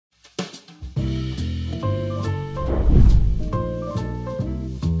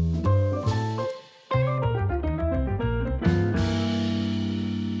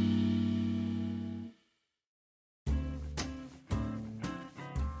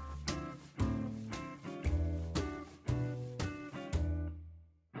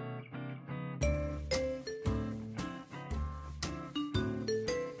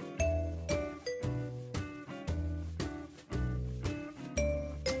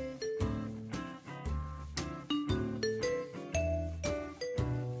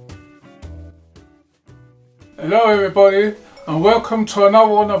Hello everybody, and welcome to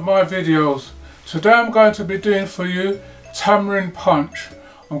another one of my videos. Today I'm going to be doing for you tamarind punch.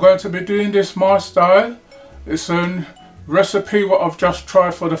 I'm going to be doing this my style. It's a recipe what I've just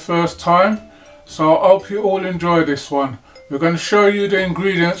tried for the first time, so I hope you all enjoy this one. We're going to show you the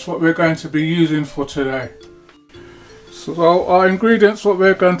ingredients what we're going to be using for today. So our ingredients what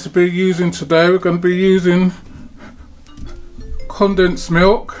we're going to be using today, we're going to be using condensed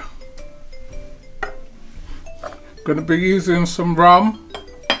milk. Going to be using some rum,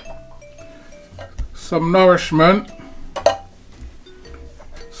 some nourishment,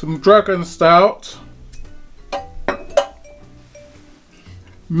 some dragon stout,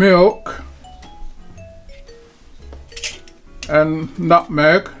 milk and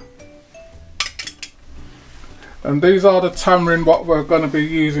nutmeg, and these are the tamarind what we're going to be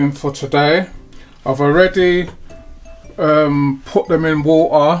using for today. I've already put them in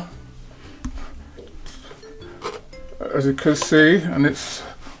water, as you can see, and it's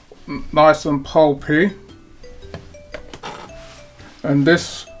nice and pulpy, and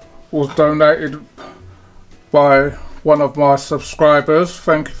this was donated by one of my subscribers.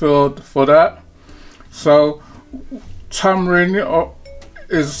 Thank you for that. So tamarind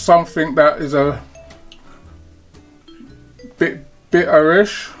is something that is a bit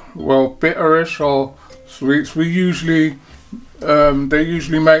bitterish or sweets. We usually they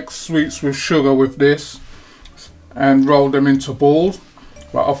usually make sweets with sugar with this and roll them into balls,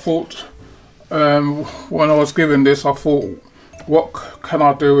 but I thought when I was given this, I thought, what can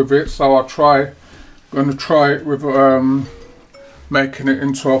I do with it? So I'm going to try it with making it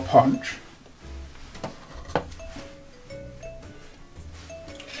into a punch.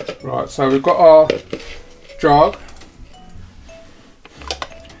 Right, so we've got our jug,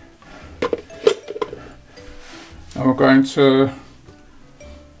 and we're going to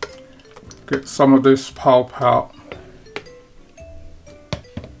get some of this pulp out.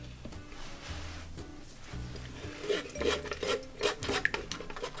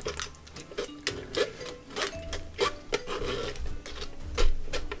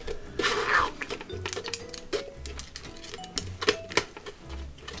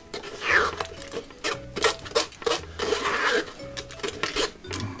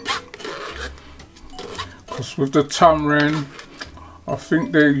 Because with the tamarind, I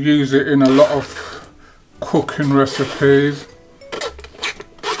think they use it in a lot of cooking recipes.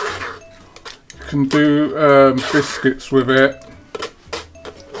 You can do biscuits with it.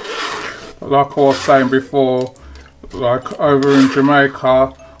 But like I was saying before, like over in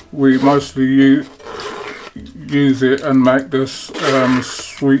Jamaica, we mostly use it and make this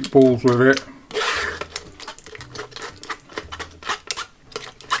sweet balls with it.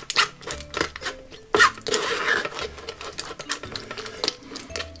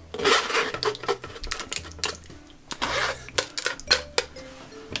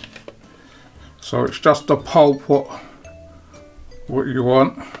 So it's just the pulp what you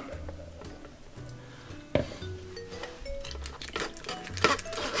want.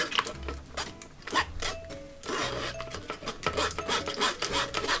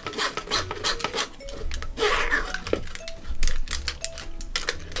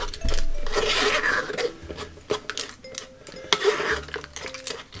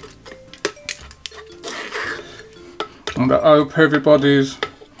 And I hope everybody's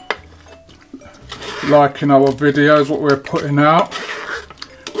liking our videos what we're putting out.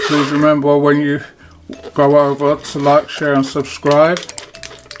 Please remember when you go over to like, share and subscribe.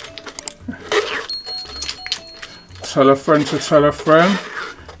 Tell a friend to tell a friend,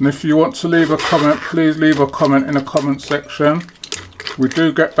 and if you want to leave a comment, please leave a comment in the comment section. We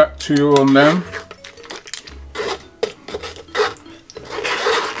do get back to you on them,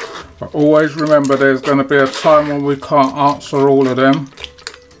 but always remember there's going to be a time when we can't answer all of them,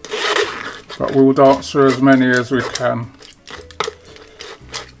 but we will answer as many as we can.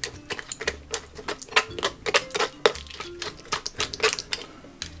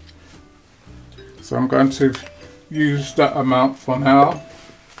 So I'm going to use that amount for now.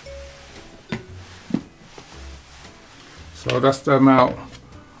 So that's the amount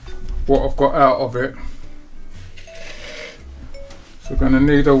what I've got out of it. So we're going to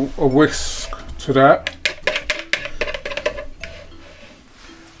need a whisk to that.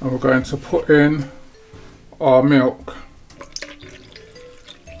 And we're going to put in our milk.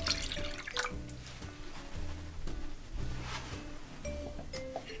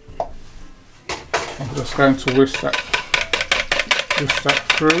 I'm just going to whisk that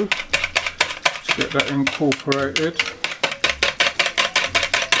through to get that incorporated.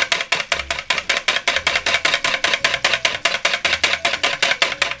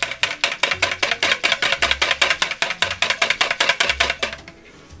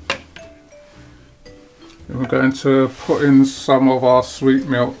 Then we're going to put in some of our sweet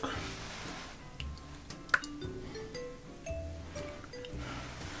milk.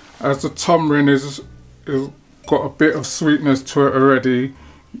 As the tamarind is got a bit of sweetness to it already,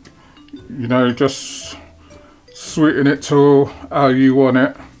 you know, just sweeten it to how you want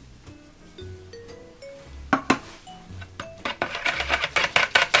it.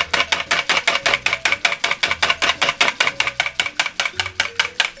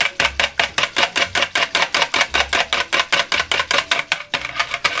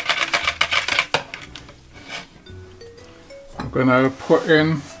 I'm going to put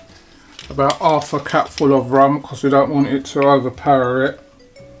in about half a capful of rum because we don't want it to overpower it.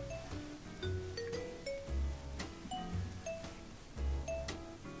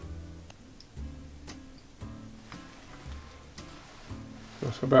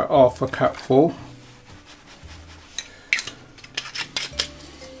 That's about half a capful.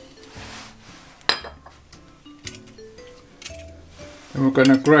 And we're going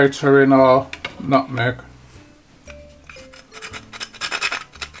to grate her in our nutmeg.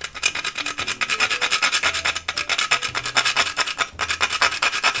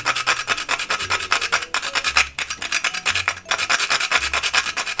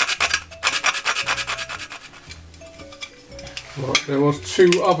 Right, there was two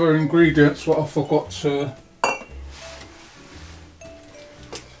other ingredients what I forgot to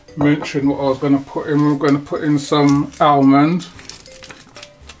mention what I was going to put in. We're going to put in some almond.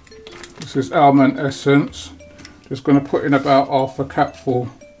 This is almond essence. Just going to put in about half a capful.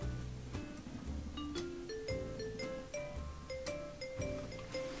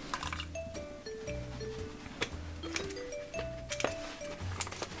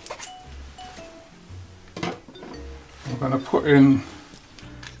 I'm going to put in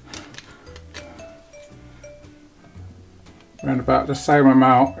around about the same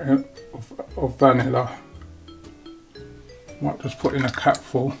amount of vanilla. Might just put in a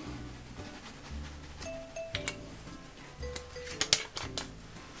capful.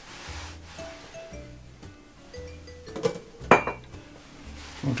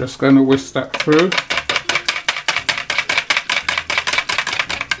 I'm just going to whisk that through.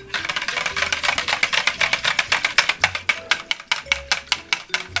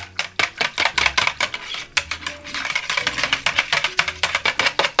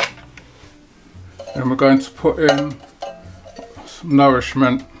 And we're going to put in some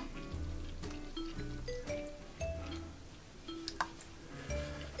nourishment.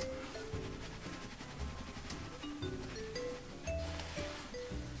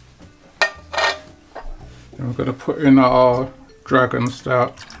 And we're going to put in our dragon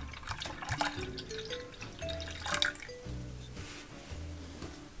stout.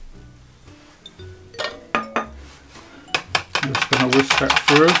 I'm just going to whisk that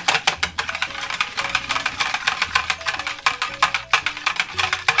through.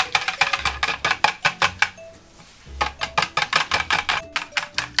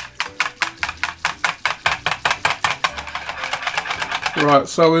 Right,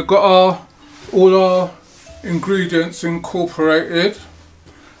 so we've got all our ingredients incorporated,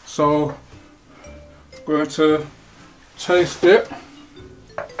 so I'm going to taste it.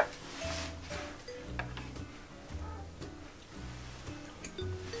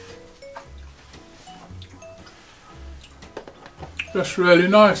 That's really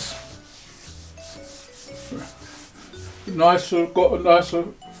nice. Got a nicer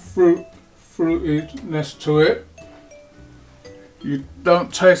fruitiness to it. You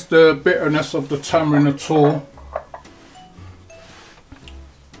don't taste the bitterness of the tamarind at all.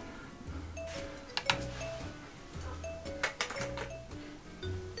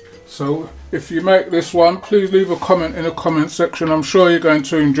 So if you make this one, please leave a comment in the comment section. I'm sure you're going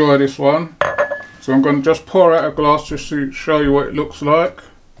to enjoy this one. So I'm going to just pour out a glass just to show you what it looks like.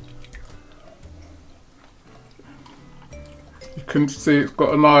 You can see it's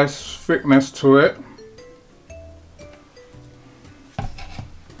got a nice thickness to it.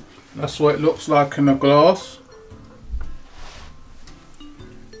 That's what it looks like in a glass.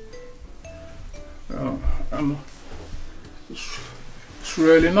 And it's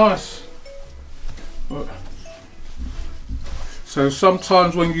really nice. So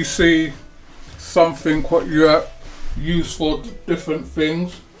sometimes when you see something what you use for different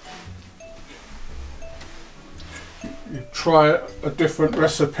things, you try a different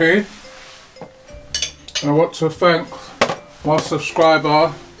recipe. And I want to thank my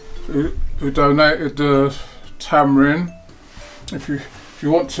subscriber who donated the tamarind. If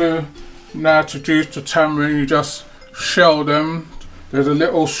you want to now to juice the tamarind, you just shell them. There's a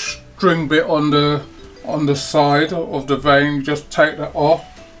little string bit on the side of the vein. You just take that off,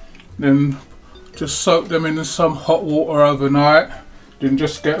 then just soak them in some hot water overnight. Then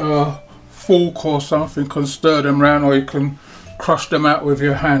just get a fork or something and stir them around, or you can crush them out with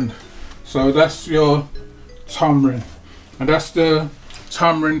your hand. So that's your tamarind, and that's the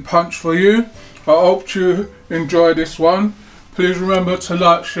tamarind punch for you. I hope you enjoy this one. Please remember to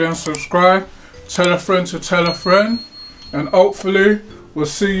like, share and subscribe. Tell a friend to tell a friend, and hopefully we'll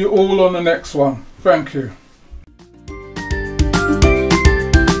see you all on the next one. Thank you.